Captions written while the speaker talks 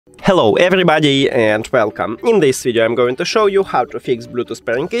Hello everybody and welcome! In this video I'm going to show you how to fix Bluetooth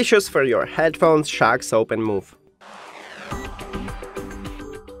pairing issues for your headphones SHOKZ OpenMove.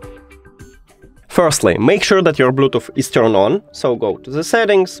 Firstly, make sure that your Bluetooth is turned on, so go to the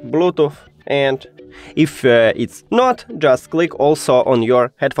settings, Bluetooth, and if it's not, just click also on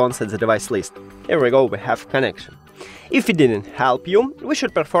your headphones at the device list. Here we go, we have connection. If it didn't help you, we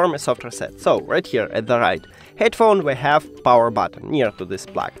should perform a soft reset. So right here at the right headphone we have power button near to this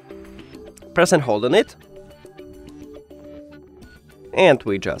plug. Press and hold on it, and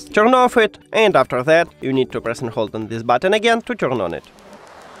we just turn off it, and after that you need to press and hold on this button again to turn on it.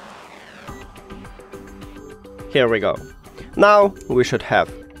 Here we go. Now we should have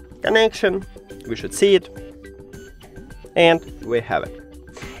connection, we should see it, and we have it.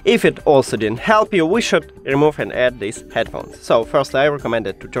 If it also didn't help you, we should remove and add these headphones. So firstly I recommend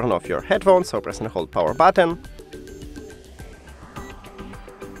it to turn off your headphones, so press and hold power button.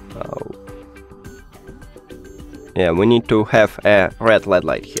 Yeah, we need to have a red LED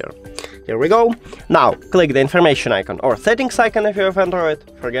light here. Here we go. Now, click the information icon or settings icon if you have Android.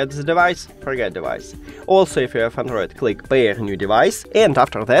 Forget the device, forget device. Also, if you have Android, click pair new device, and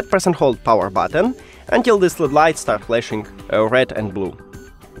after that, press and hold power button until this LED light starts flashing red and blue.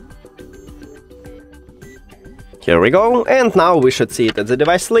 Here we go, and now we should see it at the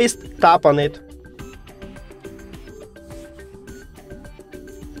device list. Tap on it.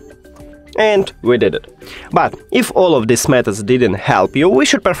 And we did it. But if all of these methods didn't help you, we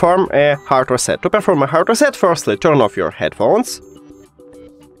should perform a hard reset. To perform a hard reset, firstly turn off your headphones.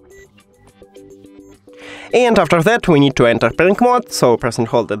 And after that we need to enter pairing mode, so press and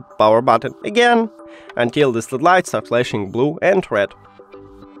hold the power button again until this LED light starts flashing blue and red.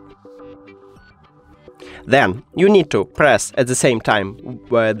 Then you need to press at the same time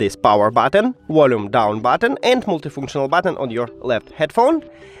this power button, volume down button and multifunctional button on your left headphone,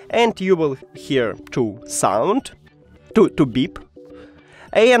 and you will hear two beep,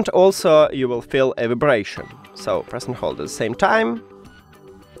 and also you will feel a vibration. So press and hold at the same time.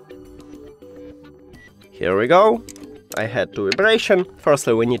 Here we go. I had two vibration.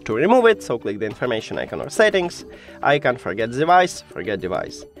 Firstly we need to remove it, so click the information icon or settings icon, forget device, forget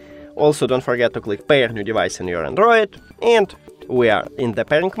device. Also don't forget to click pair new device in your Android, and we are in the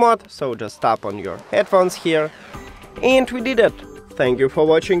pairing mode, so just tap on your headphones here, and we did it! Thank you for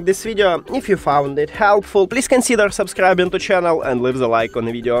watching this video. If you found it helpful, please consider subscribing to the channel and leave the like on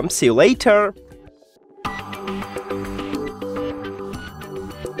the video. See you later!